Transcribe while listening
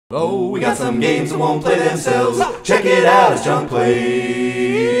Oh, we got some games that won't play themselves. Check it out as John plays.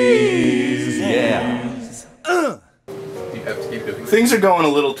 Yeah. You have to keep doing Things are going a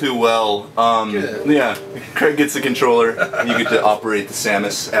little too well. Good. Yeah. Craig gets the controller. You get to operate the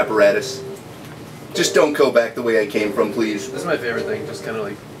Samus apparatus. Just don't go back the way I came from, please. This is my favorite thing, just kind of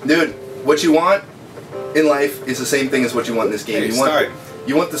like... Dude, what you want in life is the same thing as what you want in this game. Hey,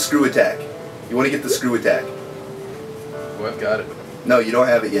 you want the screw attack. You want to get the screw attack. Oh, I've got it. No, you don't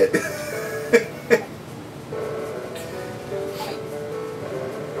have it yet.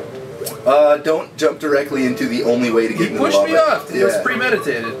 Don't jump directly into the only way to get into the lava. He pushed me off. It was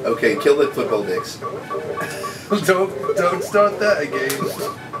premeditated. Okay, kill the football dicks. Don't start that again.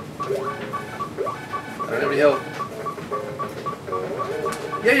 I don't have any help.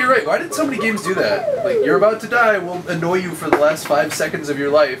 Yeah, you're right. Why did so many games do that? Like, you're about to die, we'll annoy you for the last 5 seconds of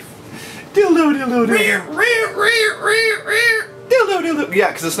your life. Dildo, dildo, dildo. Dildo, dildo. Yeah,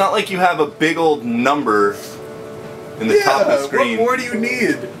 because it's not like you have a big old number in the top of the screen. What more do you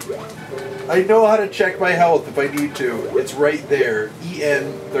need? I know how to check my health if I need to. It's right there.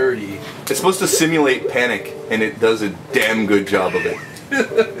 EN30. It's supposed to simulate panic, and it does a damn good job of it.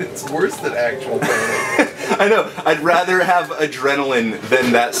 It's worse than actual panic. I know. I'd rather have adrenaline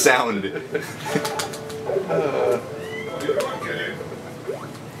than that sound.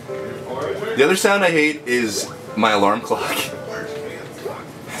 The other sound I hate is my alarm clock.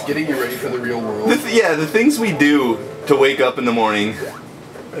 It's getting you ready for the real world. The things we do to wake up in the morning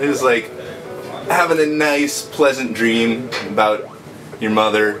is like having a nice, pleasant dream about your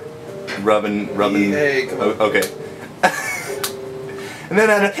mother rubbing. Hey, come on. Okay. And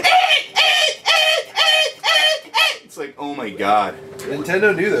then it's like, oh my god.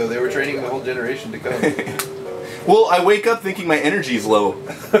 Nintendo knew though, they were training the whole generation to come. Well, I wake up thinking my energy's low. And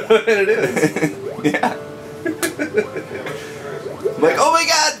it is. Yeah. I'm like, oh my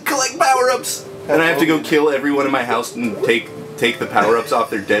god, collect power-ups! And I have to go kill everyone in my house and take the power-ups off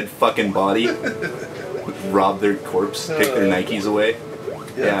their dead fucking body. Rob their corpse, take their Nikes away.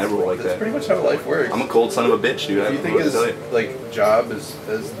 Yeah, I roll like that. That's pretty much how life works. I'm a cold son of a bitch, dude. If you think his like job is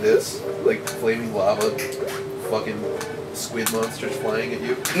this, like flaming lava, fucking squid monsters flying at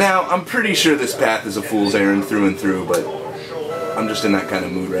you. Now, I'm pretty sure this path is a fool's errand through and through, but I'm just in that kind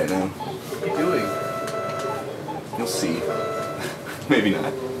of mood right now. What are you doing? You'll see. Maybe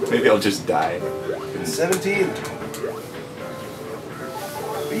not. Maybe I'll just die. 17.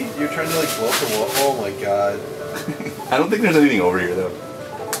 You're trying to like blow up the wall. Oh my god. I don't think there's anything over here though.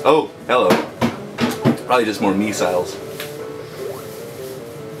 Oh, hello. Probably just more missiles.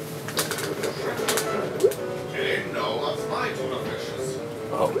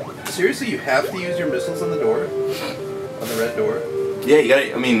 Oh. Seriously, you have to use your missiles on the door? On the red door? Yeah, you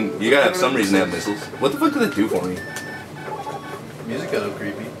gotta have some reason to have missiles. What the fuck did that do for me? Music got all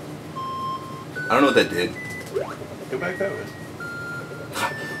creepy. I don't know what that did. Go back that way.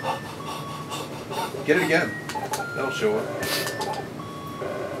 Get it again. That'll show up.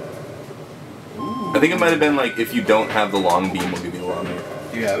 Ooh. I think it might have been like, if you don't have the long beam, we'll give you the long beam.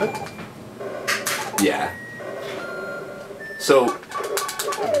 Do you have it? Yeah. So...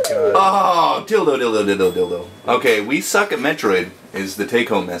 Oh, dildo, dildo, dildo, dildo. Okay, we suck at Metroid, is the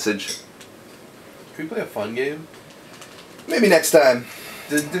take-home message. Can we play a fun game? Maybe next time.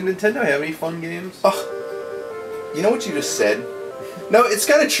 Did Nintendo have any fun games? Oh, you know what you just said? No, it's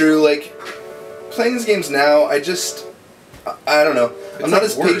kind of true, like, playing these games now, I don't know. I'm not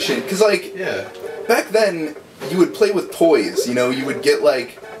as patient, because, like, back then, you would play with toys, you know? You would get,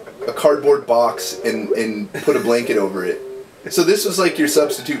 like, a cardboard box and put a blanket over it. So this was, like, your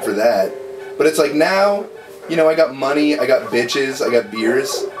substitute for that. But it's like, now, you know, I got money, I got bitches, I got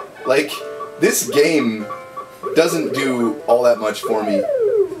beers. Like, this game doesn't do all that much for me.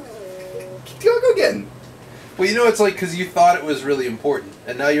 Go again. Well, you know, it's like, because you thought it was really important,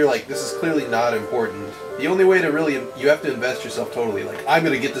 and now you're like, this is clearly not important. The only way to really, you have to invest yourself totally. Like, I'm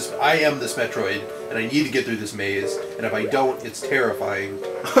going to get this, I am this Metroid, and I need to get through this maze, and if I don't, it's terrifying.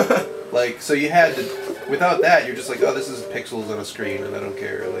 Like, so you had to, without that, you're just like, oh, this is pixels on a screen, and I don't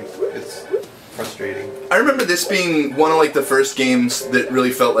care. Like, it's frustrating. I remember this being one of, like, the first games that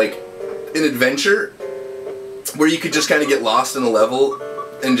really felt like an adventure, where you could just kind of get lost in a level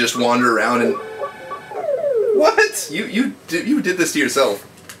and just wander around and... What? You did this to yourself.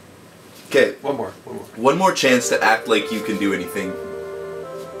 Okay. One more. One more chance to act like you can do anything.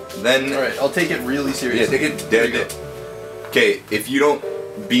 Then... Alright, I'll take it really seriously. Yeah, take it dead. Okay, if you don't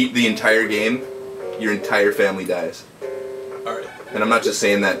beat the entire game, your entire family dies. Alright. And I'm not just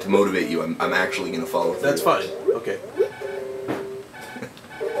saying that to motivate you, I'm actually going to follow through. That's fine. Okay.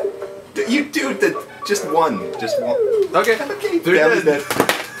 You do, just one. Okay. Okay, Three family's dead.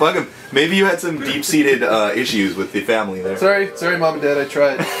 dead. Fuck him. Maybe you had some deep-seated issues with the family there. Sorry, Mom and Dad. I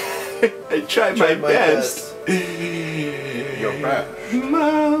tried. I tried my best. You're bad.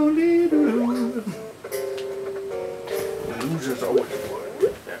 Losers always want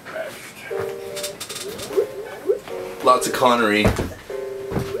their best. Lots of Connery.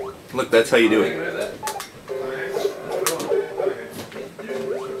 Look, that's how you do it.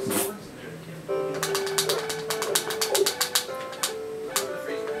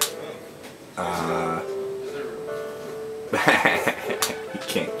 You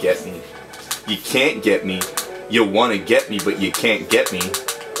can't get me. You can't get me. You want to get me, but you can't get me.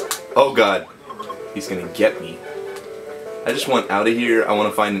 Oh god. He's gonna get me. I just want out of here. I want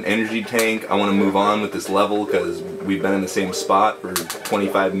to find an energy tank. I want to move on with this level because we've been in the same spot for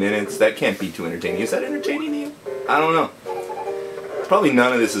 25 minutes. That can't be too entertaining. Is that entertaining to you? I don't know. Probably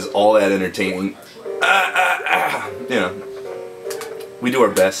none of this is all that entertaining. You know, we do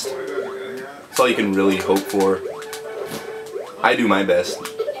our best. That's all you can really hope for. I do my best.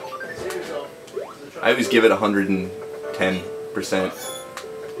 I always give it 110%.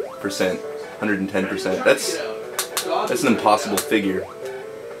 110%. That's an impossible figure.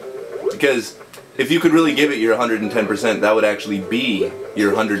 Because if you could really give it your 110%, that would actually be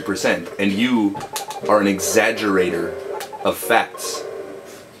your 100%. And you are an exaggerator of facts.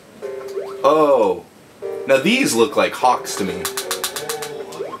 Oh. Now these look like hawks to me.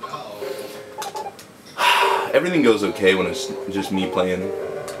 Everything goes okay when it's just me playing.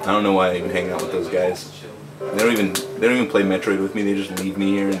 I don't know why I even hang out with those guys. They don't even play Metroid with me. They just leave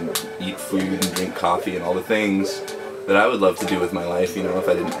me here and eat food and drink coffee and all the things that I would love to do with my life. You know, if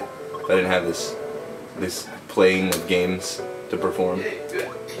I didn't have this playing of games to perform.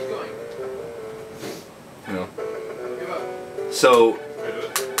 You know. So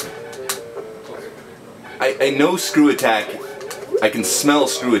I know screw attack. I can smell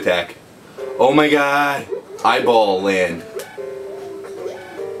screw attack. Oh my god. Eyeball land.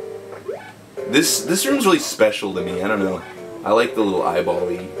 This room's really special to me. I don't know. I like the little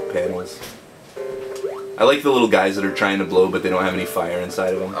eyeball-y panels. I like the little guys that are trying to blow but they don't have any fire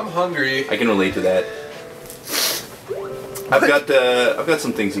inside of them. I'm hungry. I can relate to that. I've got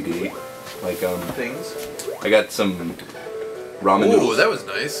some things you could eat. Like things. I got some ramen noodles. Ooh, that was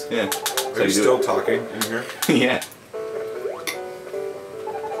nice. Yeah. Are you still talking in here? Yeah.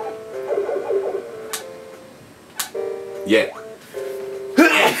 Yeah.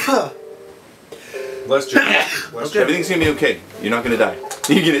 Let's just. Okay. Everything's gonna be okay. You're not gonna die.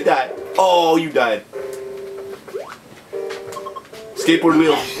 You're gonna die. Oh, you died. Skateboard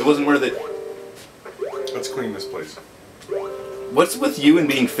wheel. It wasn't worth it. Let's clean this place. What's with you and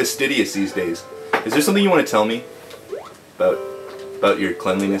being fastidious these days? Is there something you want to tell me about your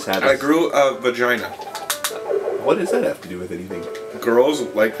cleanliness habits? I grew a vagina. What does that have to do with anything? Girls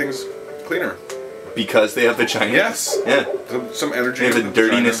like things cleaner. Because they have vaginas? Yes. Yeah. Some energy. They have a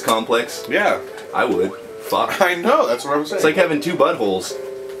dirtiness vagina. complex? Yeah. I would. Fuck. I know, that's what I'm saying. It's like having two buttholes.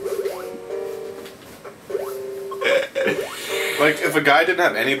 Like, if a guy didn't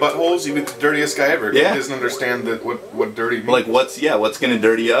have any buttholes, he'd be the dirtiest guy ever. Yeah. He doesn't understand that what dirty means. Like, what's gonna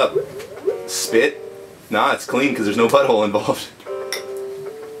dirty you up? Spit? Nah, it's clean because there's no butthole involved.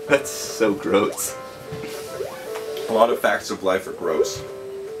 That's so gross. A lot of facts of life are gross.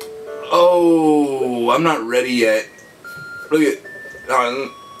 Oh, I'm not ready yet. Look at...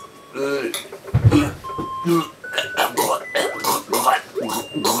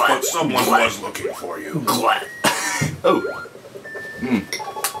 But someone was looking for you. Oh.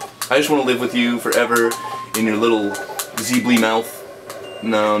 I just want to live with you forever in your little Zeebly mouth.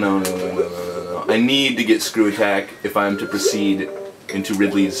 No. I need to get screw attack if I'm to proceed into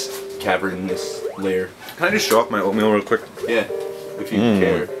Ridley's cavernous lair. Can I just show off my oatmeal real quick? Yeah, if you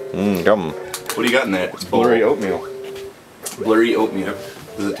care. Yum. What do you got in that? Blurry oatmeal. Blurry oatmeal.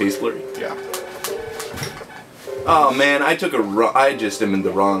 Does it taste blurry? Yeah. Oh man, I just am in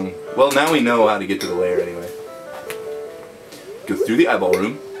the wrong... Well, now we know how to get to the lair anyway. Go through the eyeball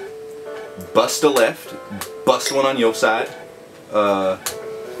room. Bust a left. Bust one on your side.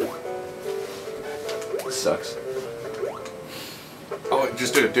 Sucks. Oh,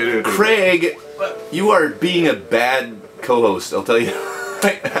 just do it. Craig, you are being a bad co-host, I'll tell you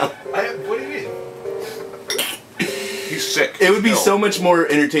right now. What do you mean? He's sick. It would be so much more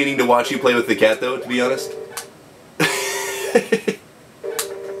entertaining to watch you play with the cat, though, to be honest.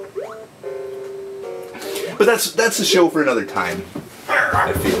 But that's a show for another time,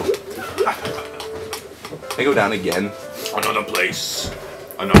 I feel. I go down again. Another place.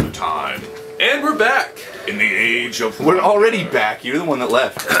 Another time. And we're back. In the age of... We're already back. You're the one that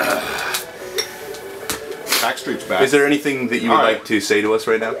left. Backstreet's back. Is there anything that you would like to say to us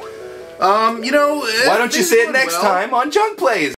right now? You know... Why don't you say it next time on Junk Plays?